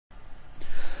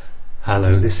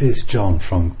Hello, this is John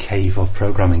from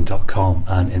caveofprogramming.com,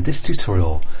 and in this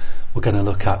tutorial we're going to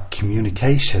look at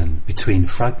communication between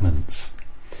fragments.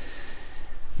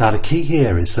 Now the key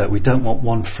here is that we don't want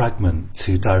one fragment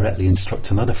to directly instruct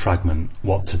another fragment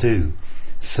what to do.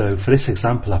 So for this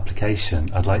example application,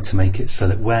 I'd like to make it so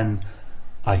that when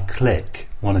I click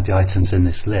one of the items in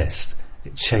this list,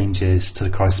 it changes to the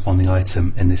corresponding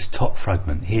item in this top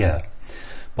fragment here.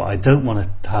 But I don't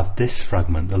want to have this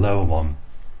fragment, the lower one,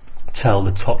 tell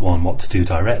the top one what to do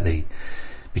directly,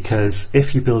 because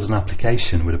if you build an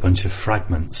application with a bunch of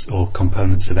fragments or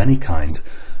components of any kind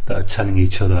that are telling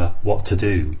each other what to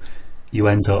do, you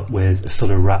end up with a sort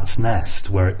of rat's nest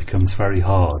where it becomes very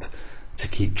hard to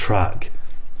keep track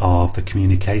of the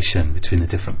communication between the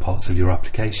different parts of your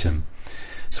application.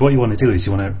 So what you want to do is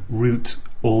you want to route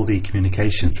all the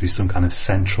communication through some kind of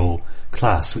central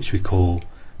class, which we call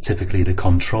typically the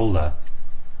controller.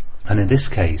 And in this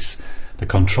case, the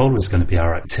controller is going to be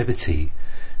our activity.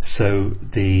 So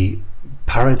the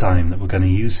paradigm that we're going to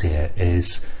use here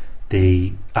is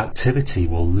the activity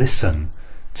will listen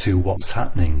to what's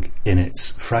happening in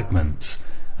its fragments,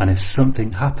 and if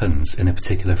something happens in a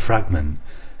particular fragment,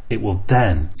 it will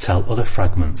then tell other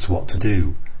fragments what to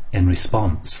do in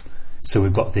response. So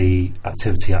we've got the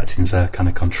activity acting as a kind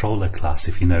of controller class,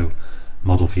 if you know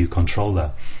model view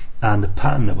controller, and the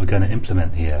pattern that we're going to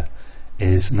implement here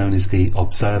is known as the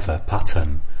observer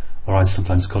pattern, or I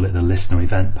sometimes call it the listener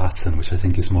event pattern, which I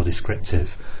think is more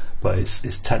descriptive, but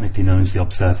it's technically known as the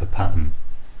observer pattern.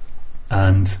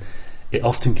 And it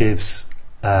often gives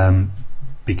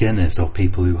beginners or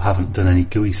people who haven't done any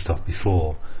GUI stuff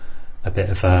before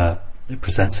it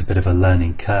presents a bit of a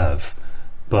learning curve.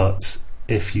 But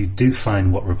if you do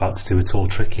find what we're about to do at all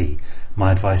tricky,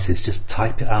 my advice is just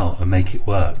type it out and make it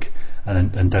work,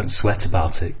 and don't sweat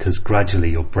about it, because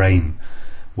gradually your brain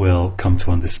will come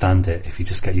to understand it if you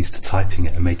just get used to typing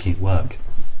it and making it work.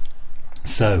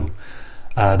 So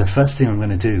the first thing I'm going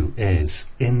to do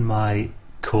is, in my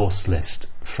course list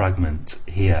fragment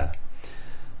here,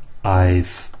 I'm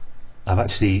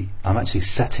actually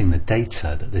setting the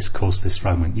data that this course list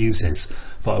fragment uses,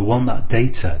 but I want that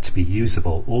data to be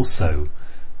usable also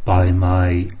by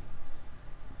my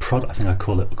product. I think I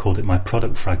called it my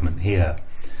product fragment here.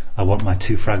 I want my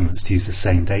two fragments to use the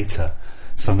same data.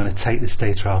 So I'm going to take this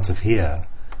data out of here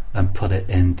and put it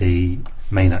in the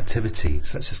main activity.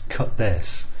 So let's just cut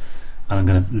this, and I'm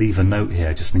going to leave a note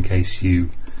here just in case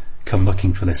you come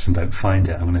looking for this and don't find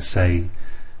it. I'm going to say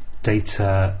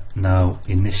data now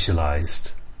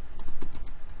initialized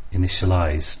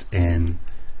in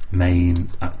main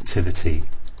activity.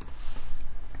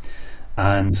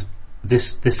 And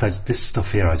this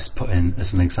stuff here I just put in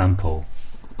as an example,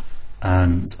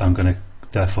 and I'm going to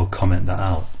therefore comment that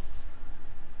out.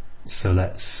 So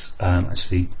let's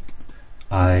actually,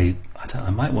 I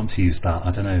might want to use that,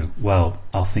 I don't know, well,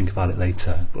 I'll think about it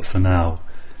later, but for now,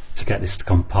 to get this to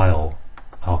compile,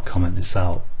 I'll comment this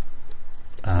out.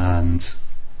 And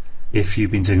if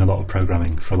you've been doing a lot of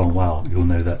programming for a long while, you'll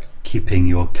know that keeping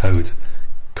your code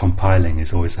compiling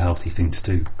is always a healthy thing to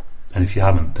do, and if you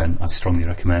haven't, then I strongly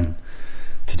recommend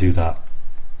to do that.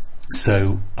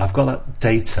 So I've got that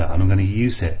data, and I'm going to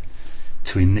use it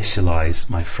to initialize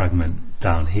my fragment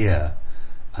down here,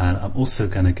 and I'm also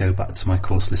going to go back to my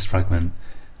course list fragment,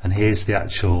 and here's the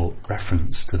actual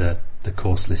reference to the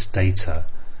course list data.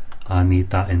 I need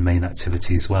that in main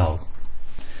activity as well.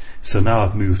 So now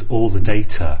I've moved all the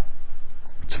data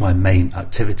to my main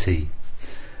activity,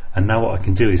 and now what I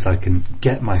can do is I can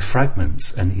get my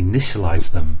fragments and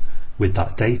initialize them with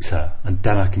that data, and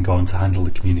then I can go on to handle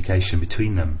the communication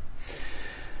between them.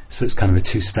 So it's kind of a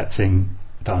two-step thing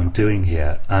that I'm doing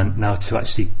here. And now to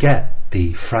actually get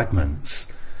the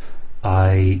fragments,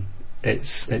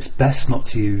 it's best not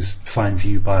to use find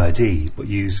view by ID, but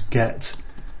use get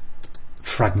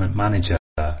fragment manager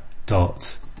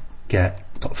dot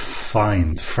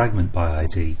find fragment by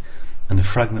ID, and the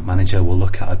fragment manager we'll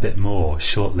look at a bit more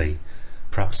shortly,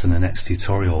 perhaps in the next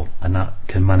tutorial, and that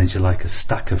can manage like a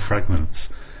stack of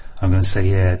fragments. I'm going to say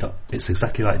here that it's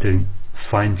exactly like doing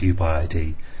find view by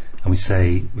ID, and we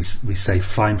say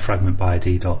find fragment by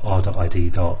ID dot r.id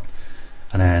dot,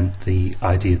 and then the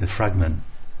ID of the fragment.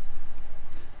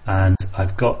 And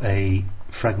I've got a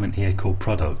fragment here called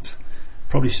product.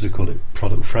 Probably should have called it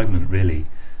product fragment really.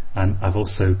 And I've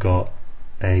also got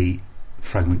a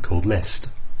fragment called list.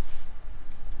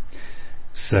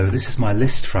 So this is my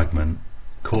list fragment,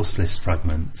 course list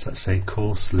fragment. So let's say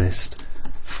course list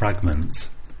fragment,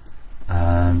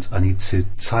 and I need to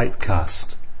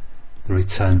typecast the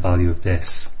return value of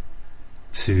this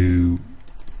to,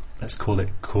 let's call it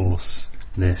course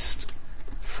list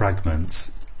fragment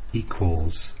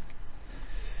equals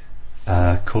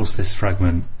course list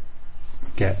fragment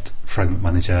get fragment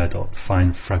manager dot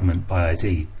find fragment by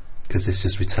ID, because this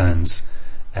just returns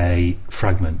a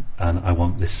fragment and I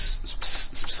want this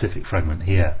specific fragment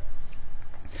here.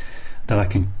 Then I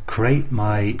can create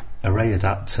my array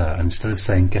adapter, and instead of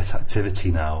saying get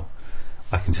activity now,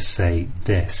 I can just say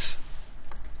this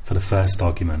for the first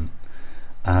argument,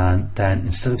 and then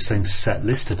instead of saying set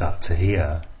list adapter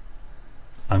here,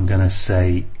 I'm going to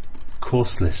say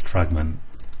course list fragment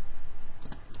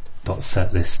dot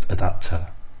set list adapter,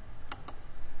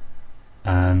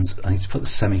 and I need to put the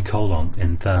semicolon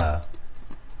in there.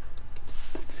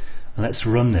 And let's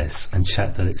run this and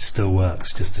check that it still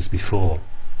works just as before,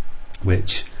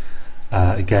 which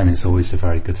again is always a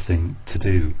very good thing to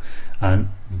do. And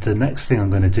the next thing I'm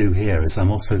going to do here is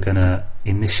I'm also going to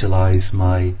initialize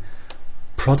my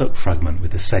product fragment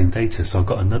with the same data. So I've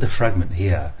got another fragment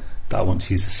here that I want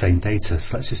to use the same data,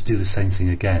 so let's just do the same thing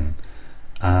again.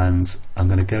 And I'm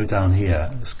going to go down here,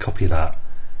 let's copy that,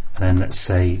 and then let's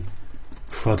say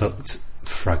product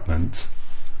fragment,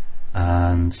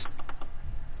 and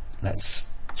let's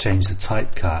change the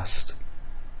typecast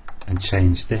and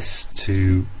change this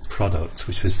to product,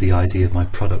 which was the ID of my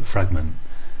product fragment,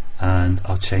 and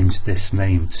I'll change this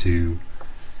name to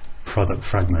product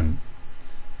fragment.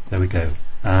 There we go.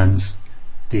 And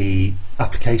the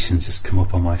applications just come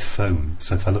up on my phone,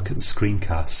 so if I look at the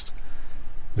screencast,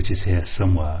 which is here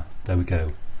somewhere, there we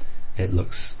go, it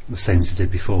looks the same as it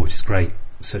did before, which is great.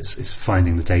 So it's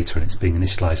finding the data and it's being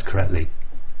initialized correctly.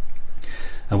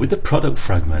 And with the product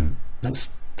fragment,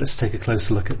 let's take a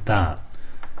closer look at that.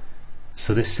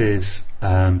 So this is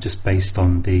just based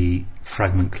on the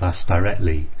fragment class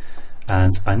directly,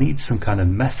 and I need some kind of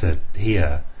method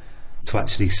here to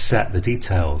actually set the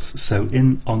details. So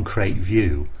in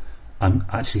onCreateView, I'm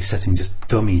actually setting just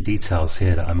dummy details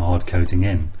here that I'm hard coding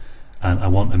in, and I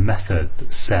want a method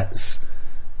that sets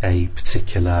a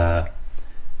particular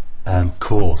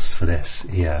course for this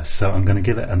here. So I'm going to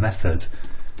give it a method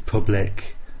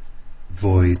public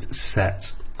void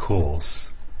set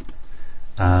course,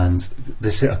 and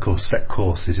this, of course, set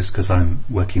course is just because I'm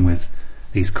working with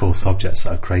these course objects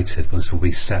that I've created, but this will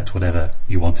be set whatever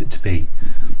you want it to be.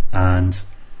 And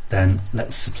then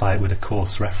let's supply it with a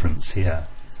course reference here,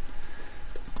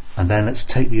 and then let's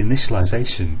take the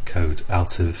initialization code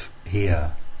out of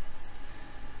here.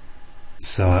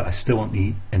 So I still want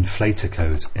the inflator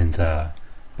code in there,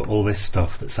 but all this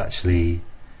stuff that's actually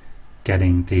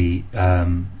getting the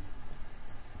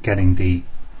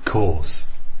course,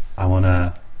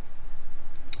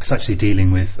 it's actually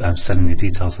dealing with setting the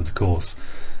details of the course.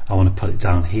 I want to put it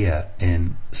down here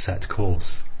in set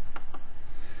course,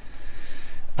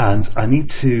 and I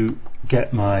need to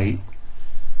get my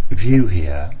view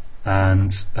here,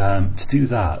 and to do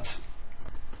that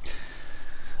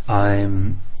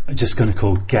I'm just going to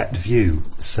call get view.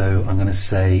 So I'm going to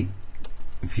say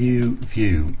view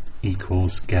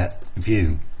equals get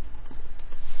view.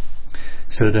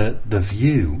 So the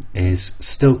view is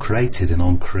still created in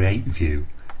onCreateView.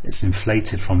 It's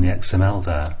inflated from the XML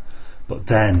there, but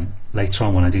then later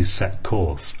on when I do set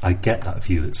course, I get that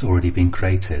view that's already been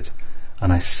created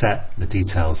and I set the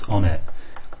details on it.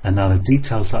 And now the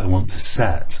details that I want to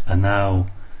set are now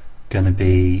going to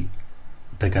be,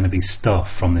 they're going to be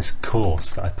stuff from this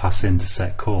course that I pass into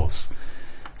set course.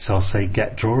 So I'll say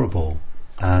get drawable,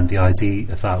 and the ID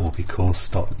of that will be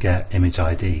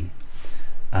course.getImageID,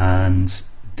 and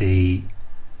the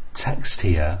text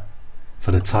here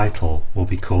for the title will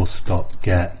be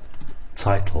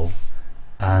course.getTitle,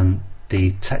 and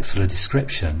the text for the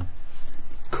description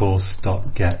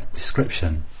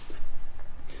course.getDescription.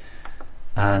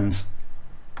 And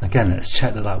again, let's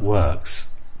check that that works,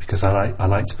 because I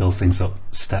like to build things up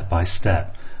step by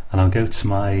step. And I'll go to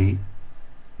my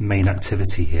main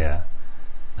activity here,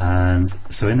 and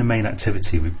so in the main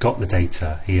activity we've got the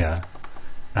data here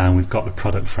and we've got the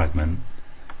product fragment.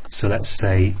 So let's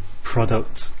say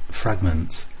product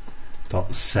fragment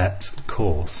dot set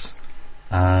course,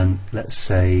 and let's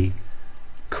say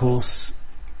course,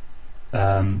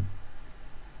 I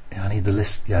need the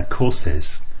list,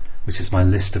 courses, which is my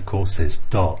list of courses,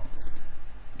 dot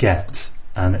get,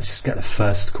 and let's just get the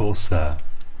first course there,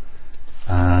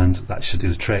 and that should do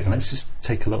the trick. And let's just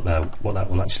take a look there what that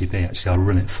will actually be. Actually, I'll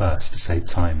run it first to save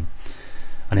time.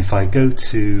 And if I go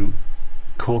to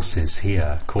courses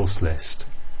here, course list,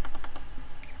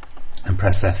 and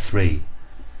press F3,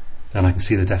 then I can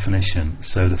see the definition.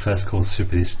 So the first course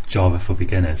should be this Java for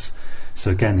beginners.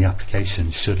 So again, the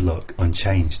application should look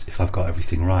unchanged if I've got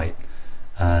everything right,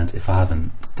 and if I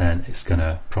haven't, then it's going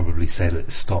to probably say that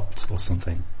it's stopped or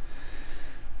something.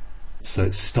 So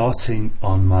it's starting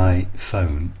on my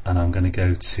phone, and I'm going to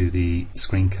go to the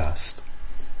screencast,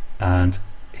 and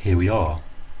here we are.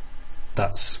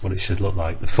 That's what it should look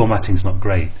like. The formatting's not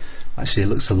great. Actually, it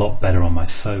looks a lot better on my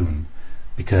phone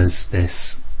because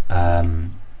this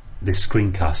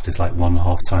screencast is like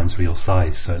 1.5 times real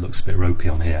size, so it looks a bit ropey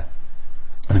on here.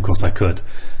 And of course I could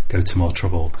go to more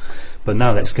trouble. But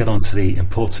now let's get on to the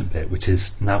important bit, which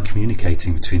is now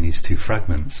communicating between these two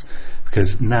fragments,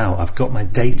 because now I've got my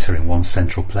data in one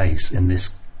central place in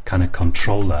this kind of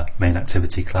controller main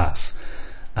activity class,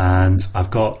 and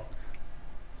I've got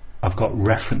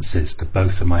references to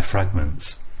both of my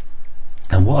fragments.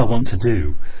 And what I want to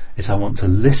do is I want to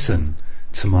listen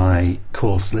to my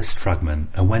course list fragment,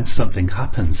 and when something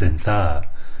happens in there,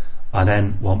 I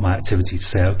then want my activity to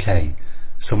say, okay,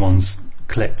 someone's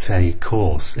clicked a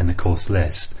course in the course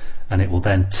list, and it will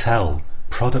then tell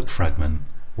product fragment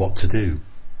what to do.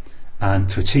 And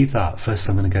to achieve that, first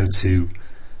I'm going to go to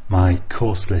my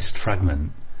course list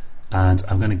fragment, and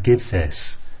I'm going to give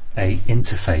this a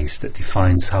interface that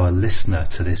defines how a listener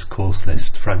to this course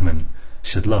list fragment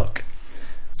should look.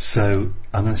 So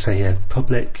I'm going to say here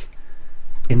public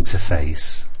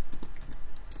interface,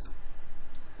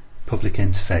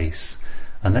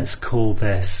 and let's call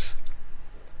this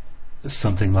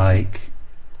something like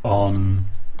on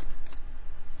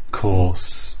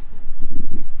course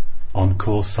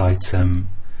item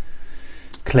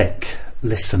click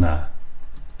listener.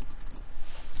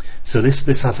 So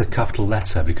this has a capital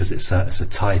letter because it's a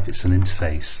type, it's an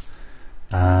interface.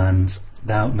 And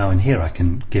now in here I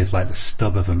can give like the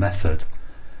stub of a method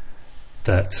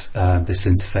that this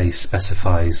interface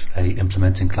specifies a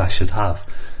implementing class should have,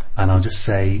 and I'll just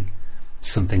say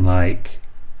something like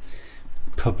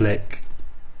public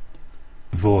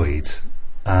void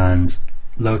and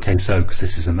lowercase o, because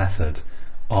this is a method,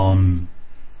 on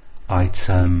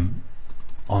item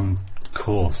on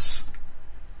course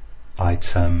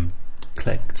item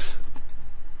clicked.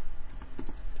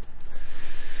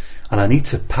 And I need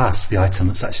to pass the item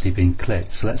that's actually being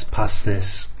clicked. So let's pass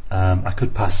this. I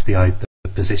could pass the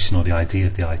position or the ID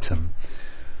of the item.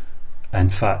 In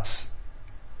fact,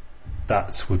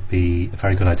 that would be a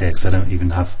very good idea because I don't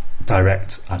even have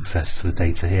direct access to the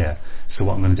data here. So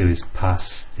what I'm going to do is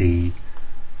pass the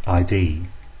ID,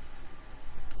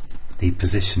 the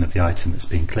position of the item that's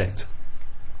being clicked.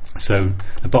 So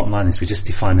the bottom line is we just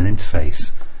define an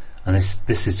interface, and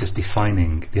this is just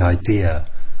defining the idea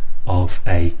of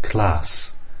a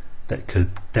class that could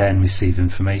then receive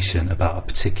information about a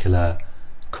particular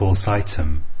course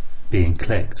item being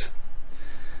clicked.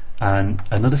 And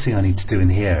another thing I need to do in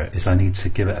here is I need to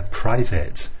give it a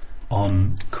private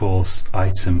on course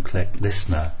item click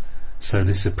listener. So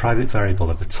this is a private variable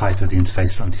of the type of the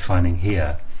interface that I'm defining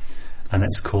here, and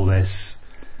let's call this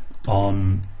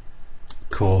on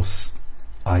course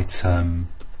item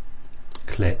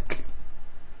click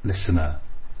listener.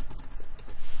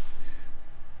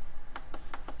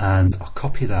 And I'll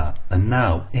copy that, and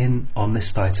now in on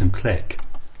list item click,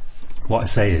 what I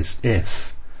say is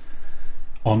if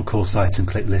on course item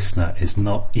click listener is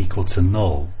not equal to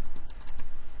null,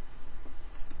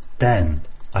 then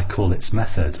I call its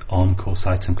method on course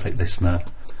item click listener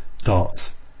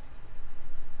dot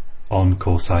on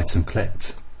course item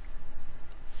clicked,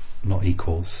 not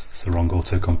equals, it's the wrong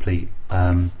autocomplete,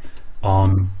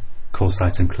 on course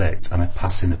item clicked, and I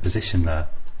pass in a position there.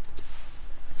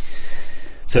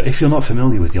 So if you're not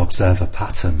familiar with the observer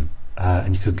pattern,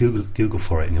 and you could Google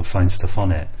for it and you'll find stuff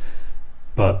on it,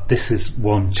 but this is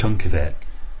one chunk of it.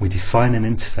 We define an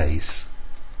interface,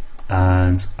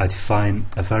 and I define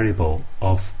a variable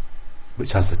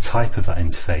which has the type of that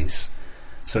interface,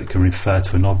 so it can refer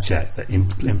to an object that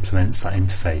implements that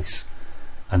interface.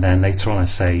 And then later on I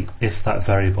say if that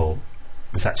variable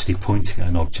is actually pointing at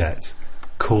an object,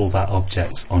 call that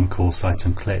object's on course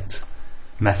item clicked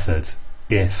method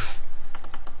if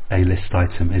a list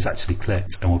item is actually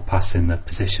clicked, and we'll pass in the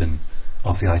position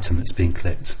of the item that's being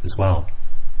clicked as well.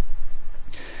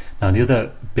 Now the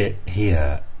other bit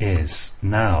here is,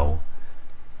 now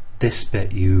this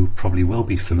bit you probably will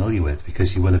be familiar with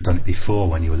because you will have done it before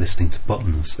when you were listening to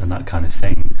buttons and that kind of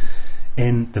thing.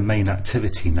 In the main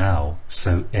activity now,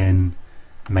 so in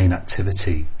main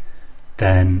activity,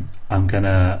 then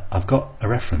I've got a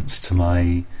reference to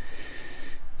my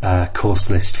course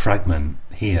list fragment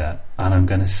here, and I'm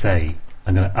going to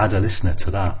add a listener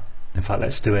to that. In fact,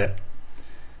 let's do it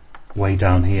way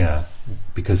down here,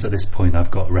 because at this point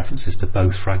I've got references to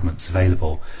both fragments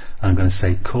available, and I'm going to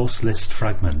say course list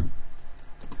fragment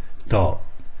dot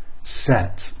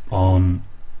set on,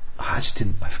 I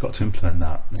forgot to implement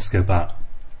that. Let's go back.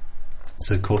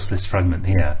 So course list fragment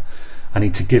here, I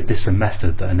need to give this a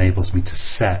method that enables me to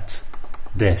set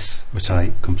this, which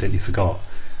I completely forgot.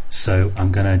 So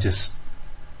I'm going to just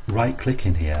right click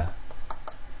in here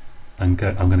and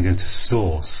I'm going to go to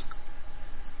source,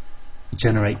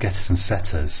 generate getters and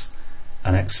setters,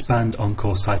 and expand on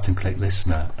course item click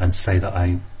listener and say that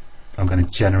I'm going to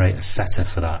generate a setter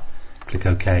for that. Click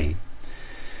OK.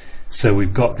 So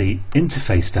we've got the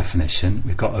interface definition,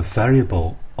 we've got a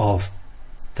variable of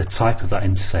the type of that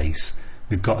interface,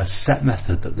 we've got a set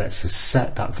method that lets us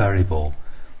set that variable,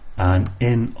 and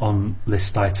in on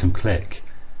list item click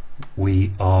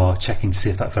we are checking to see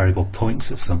if that variable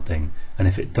points at something, and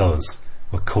if it does,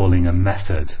 we're calling a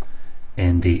method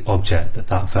in the object that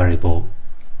that variable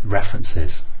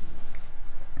references.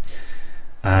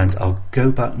 And I'll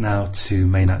go back now to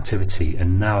main activity,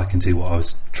 and now I can do what I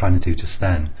was trying to do just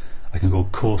then. I can call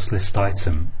course list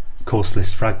item, course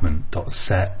list fragment dot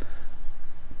set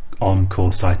on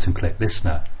course item click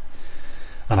listener,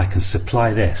 and I can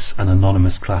supply this an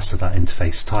anonymous class of that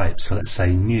interface type. So let's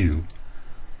say new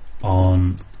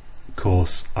on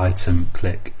course item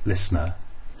click listener.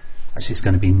 Actually, it's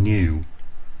going to be new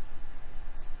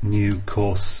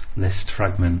course list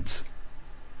fragment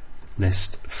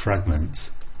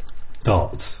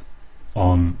dot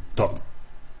on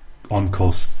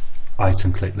course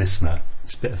item click listener.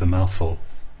 It's a bit of a mouthful,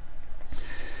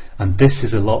 and this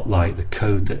is a lot like the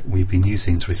code that we've been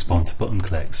using to respond to button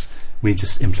clicks. We've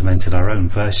just implemented our own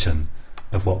version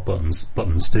of what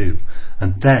buttons do,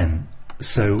 and then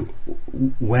so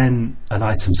when an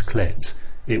item's clicked,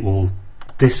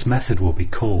 this method will be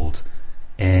called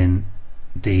in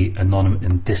this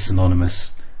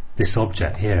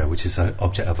object here, which is an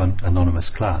object of an anonymous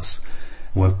class.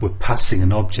 We're passing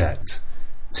an object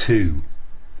to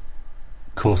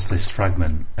course list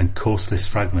fragment, and course list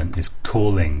fragment is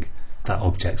calling that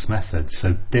object's method.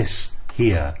 So this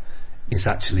here is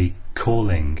actually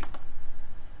calling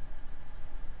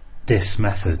this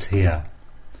method here.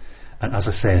 And as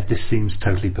I say, if this seems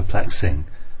totally perplexing,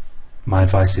 my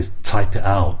advice is type it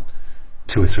out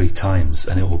 2 or 3 times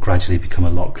and it will gradually become a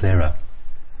lot clearer.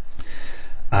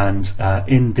 And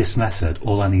in this method,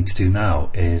 all I need to do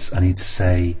now is I need to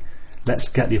say, let's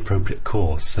get the appropriate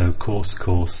course. So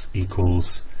course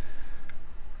equals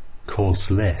course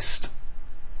list.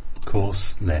 Did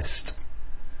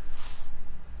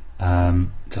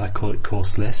I call it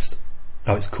course list?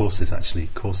 Oh, it's courses actually,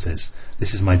 courses.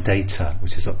 This is my data,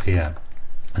 which is up here,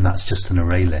 and that's just an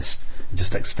array list. It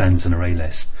just extends an array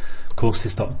list.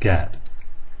 Courses.get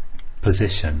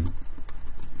position.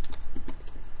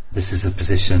 This is the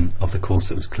position of the course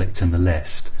that was clicked in the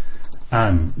list.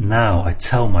 And now I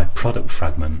tell my product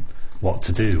fragment what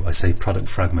to do. I say product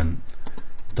fragment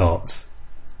dot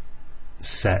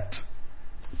set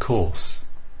course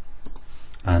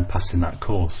and pass in that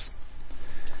course.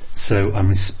 So I'm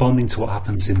responding to what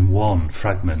happens in one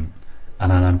fragment,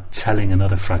 and then I'm telling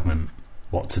another fragment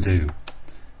what to do.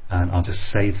 And I'll just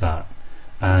save that.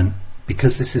 And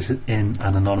because this is in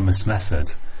an anonymous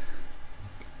method,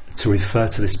 to refer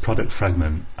to this product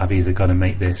fragment, I've either got to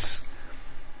make this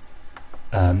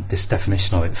this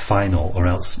definition of it final, or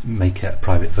else make it a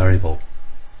private variable.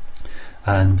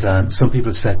 And some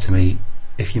people have said to me,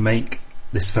 if you make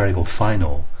this variable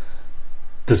final,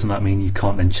 doesn't that mean you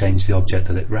can't then change the object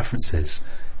that it references?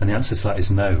 And the answer to that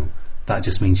is no. That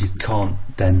just means you can't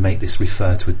then make this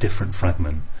refer to a different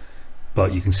fragment,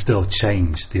 but you can still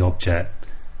change the object.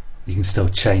 You can still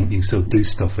do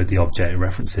stuff with the object it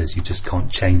references. You just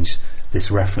can't change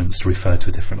this reference to refer to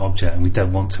a different object, and we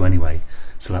don't want to anyway,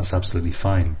 so that's absolutely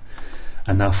fine.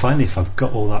 And now finally, if I've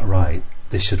got all that right,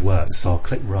 this should work. So I'll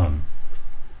click run.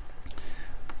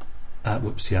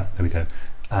 Whoops, yeah, there we go.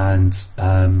 And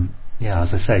yeah,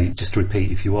 as I say, just to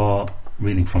repeat, if you are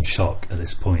reeling from shock at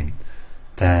this point,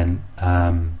 then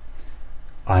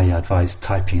I advise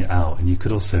typing it out, and you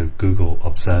could also Google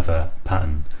observer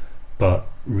pattern, but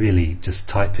really just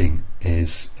typing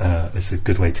is a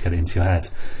good way to get it into your head.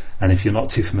 And if you're not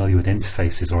too familiar with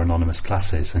interfaces or anonymous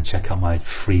classes, then check out my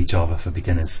free Java for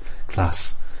Beginners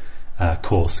class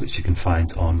course, which you can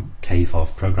find on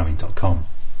caveofprogramming.com.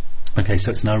 Okay,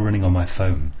 so it's now running on my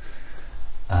phone,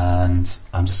 and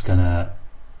I'm just gonna,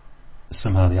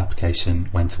 somehow the application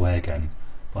went away again,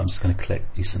 but I'm just going to click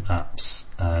recent apps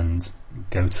and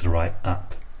go to the right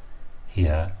app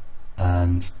here,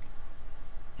 and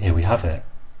here we have it.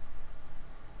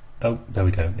 Oh, there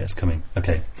we go, it's coming.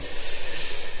 Okay,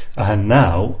 and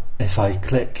now if I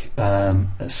click,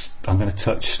 I'm going to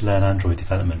touch Learn Android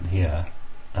Development here,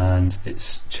 and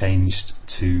it's changed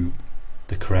to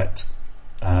the correct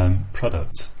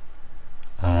product,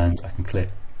 and I can click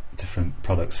different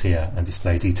products here and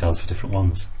display details for different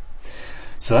ones.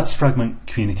 So that's fragment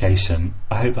communication.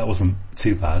 I hope that wasn't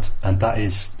too bad, and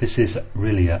this is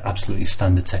really an absolutely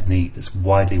standard technique that's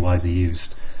widely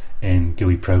used in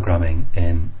GUI programming,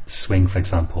 in Swing for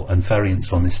example, and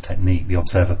variants on this technique, the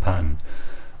observer pattern,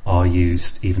 are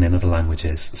used even in other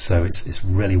languages. So it's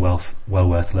really well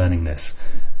worth learning this,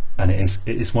 and it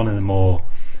is one of the more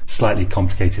slightly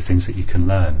complicated things that you can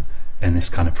learn in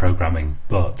this kind of programming,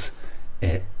 but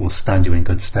it will stand you in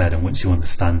good stead, and once you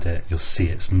understand it, you'll see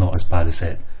it's not as bad as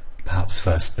it perhaps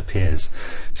first appears.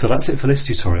 So that's it for this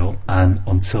tutorial, and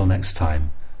until next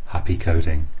time, happy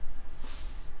coding.